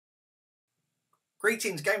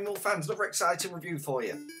Greetings, Gaming World fans, another exciting review for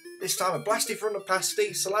you. This time a blasty front of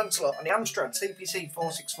pasty, Sir Lancelot and the Amstrad CPC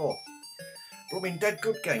 464. Blooming dead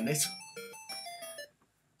good game, this.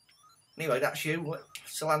 Anyway, that's you,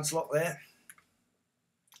 Sir Lancelot there.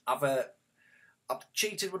 I've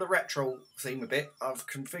cheated with the retro theme a bit. I've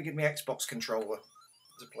configured my Xbox controller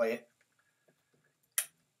to play it.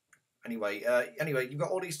 Anyway, you've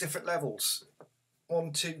got all these different levels.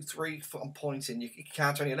 1, 2, 3. I'm pointing. You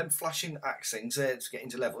can't any of them flashing axe things there to get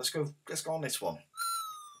into level. Let's go on this one.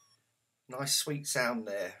 Nice sweet sound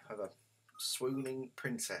there of a swooning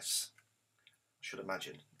princess. I should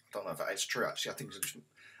imagine. I don't know if that is true actually. I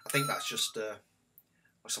think that's just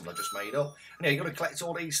something I just made up. Anyway, you've got to collect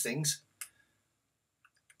all these things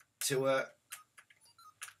to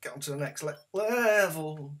get onto the next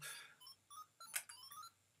level.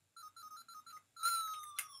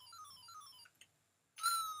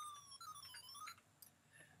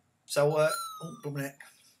 So, oh, blooming heck.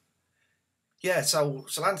 Yeah, so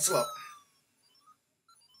Lancelot.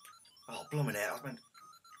 Oh, blooming heck. I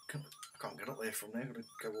can't get up there from there. I've got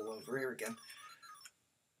to go all over here again.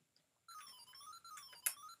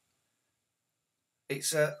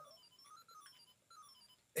 It's a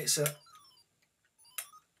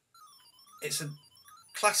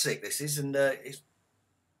classic, this is, and it's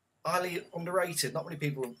highly underrated. Not many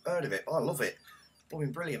people have heard of it, but I love it.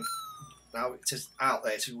 Blooming brilliant. Now it's just out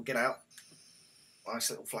there, so we'll get out. Nice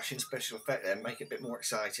little flashing special effect there, make it a bit more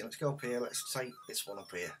exciting. Let's go up here, let's take this one up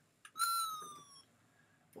here.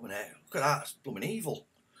 Blooming hell, look at that, it's blooming evil.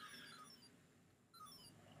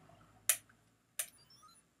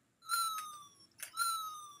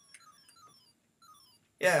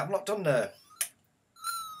 Yeah, I've not done a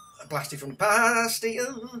blasty from the pasty.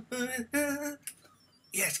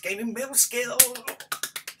 Yes, gaming mill skill.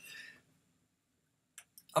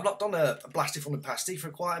 I've not done a blasty from the pasty for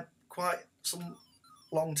quite some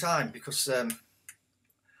long time because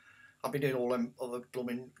I've been doing all them other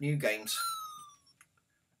blooming new games.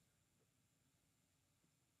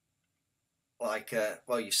 Like,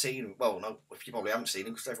 well, you've seen them. Well, no, you probably haven't seen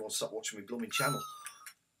them because everyone stopped watching my blooming channel.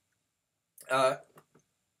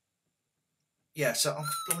 Yeah, so I'm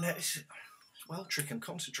blooming out. It's well trick and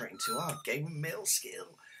concentrating too hard. Gaming mill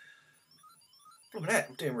skill. Blooming heck,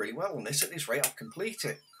 I'm doing really well on this. At this rate, I'll complete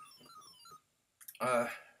it. Got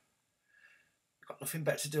nothing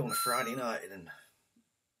better to do on a Friday night than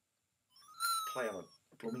play on a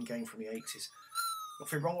blooming game from the 80s.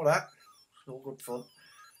 Nothing wrong with that. It's all good fun.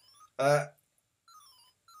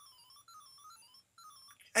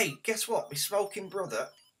 Hey, guess what? My smoking brother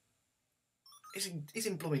is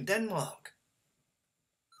in blooming Denmark.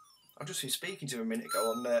 I've just been speaking to him a minute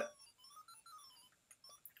ago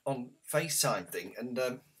on FaceTime thing,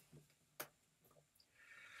 and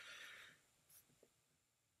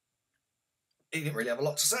he didn't really have a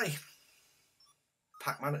lot to say.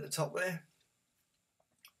 Pac-Man at the top there.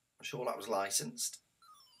 I'm sure that was licensed.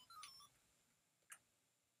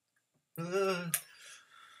 I've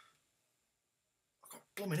got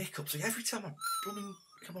blooming hiccups. Every time I blooming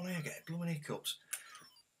come on here, I get blooming hiccups.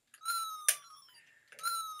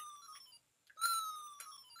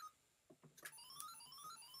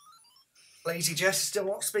 Lazy Jess is still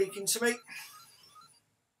not speaking to me.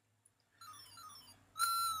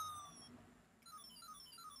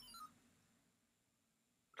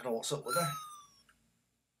 I don't know what's up with her.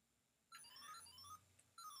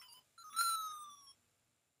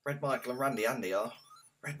 Red Michael and Randy Andy are.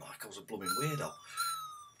 Red Michael's a blooming weirdo.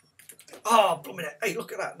 Oh, blooming it. Hey,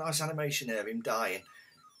 look at that nice animation there of him dying.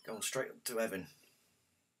 Going straight up to heaven.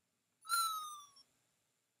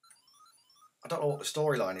 I don't know what the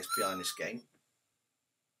storyline is behind this game.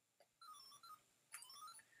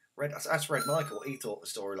 Asked Red Michael what he thought the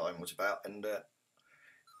storyline was about, and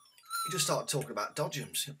he just started talking about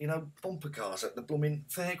dodgems, you know, bumper cars at the blooming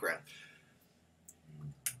fairground.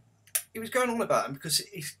 He was going on about them because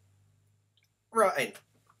he's right in.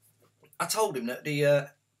 I told him that the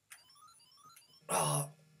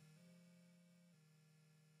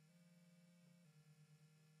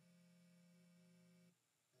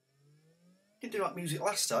didn't do like music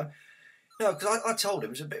last time. No, because I told him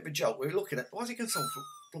it was a bit of a joke. We were looking at why is he going so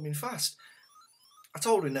blooming fast? I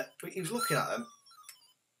told him that he was looking at them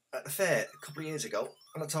at the fair a couple of years ago,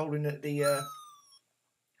 and I told him that I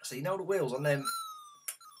said, you know the wheels on them,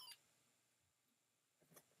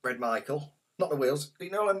 Red Michael, not the wheels, but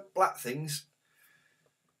you know them black things.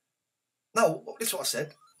 No, this is what I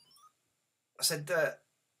said. I said,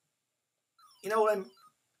 you know them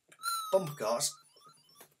bumper cars.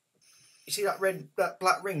 You see that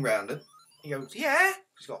black ring round them? He goes, yeah.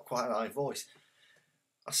 He's got quite a high voice.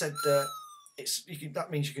 I said, that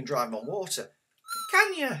means you can drive them on water.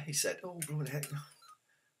 Can you? He said. Oh, blooming heck.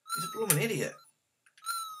 He's a blooming idiot.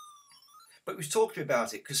 But he was talking to me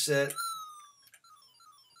about it because there's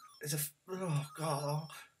a... Oh, God.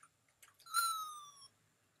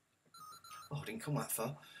 Oh, I didn't come that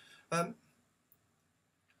far.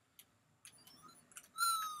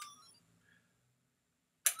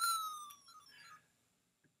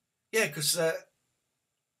 Yeah, because we're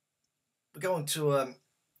going to...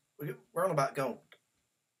 we're on about going...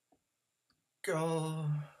 Go...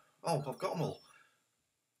 Oh, I've got them all.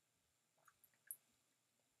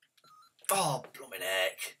 Oh, blooming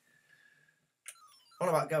heck. On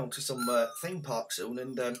about going to some theme park soon,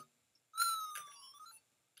 and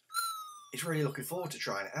he's really looking forward to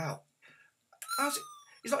trying it out.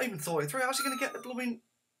 He's not even thought it through. How's he going to get the blooming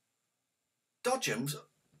dodgems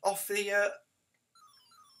off the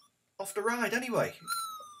ride anyway?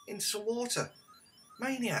 Into some water.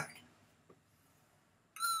 Maniac.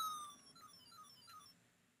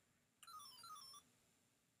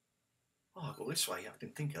 Oh, I'll go this way. I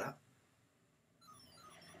didn't think of that.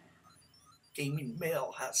 Gaming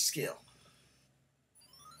male has skill.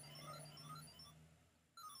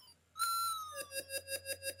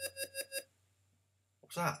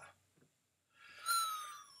 What's that?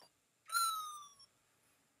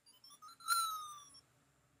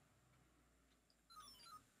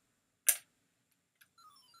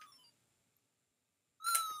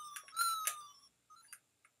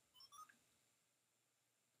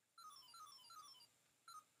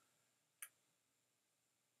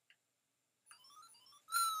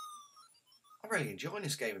 I'm really enjoying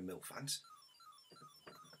this game of Mill Fans.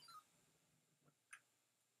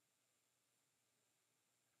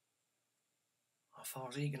 How far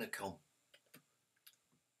is he going to come?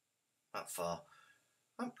 That far.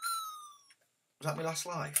 Was that my last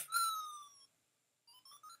life?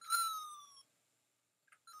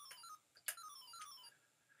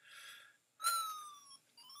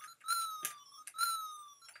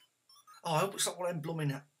 Oh, I hope it's not one of them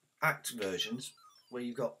blooming act versions where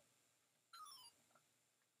you've got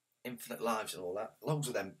infinite lives and all that. Loads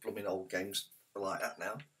of them blooming old games are like that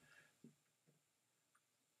now.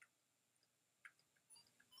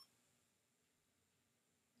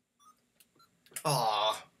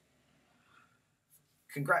 Ah,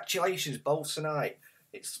 congratulations, both tonight.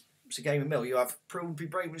 It's a game of Mill. You have proven to be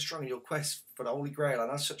brave and strong in your quest for the Holy Grail,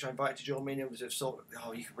 and as such, I invite you to join me and others who have sought.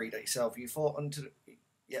 Oh, you can read it yourself. You fought unto.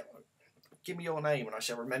 Yeah, give me your name, and I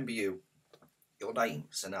shall remember you. Your name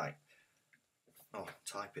tonight. Oh,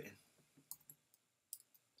 type it in.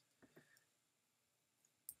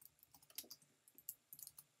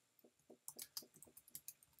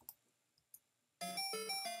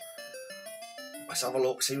 Let's have a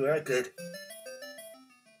look, see where I did.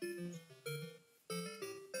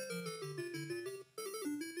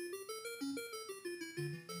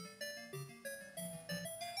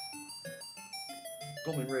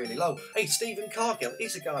 Blooming really low. Hey, Stephen Cargill,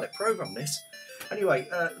 he's the guy that programmed this. Anyway,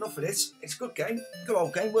 enough of this. It's a good game, good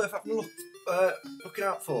old game, worth having a look, looking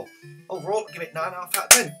out for. Overall, give it 9.5 out of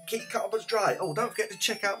 10. Keep your cotton buds dry. Oh, don't forget to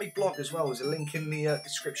check out my blog as well. There's a link in the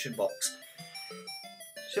description box.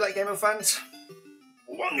 See you later, Game of Fans.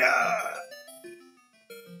 WONGA!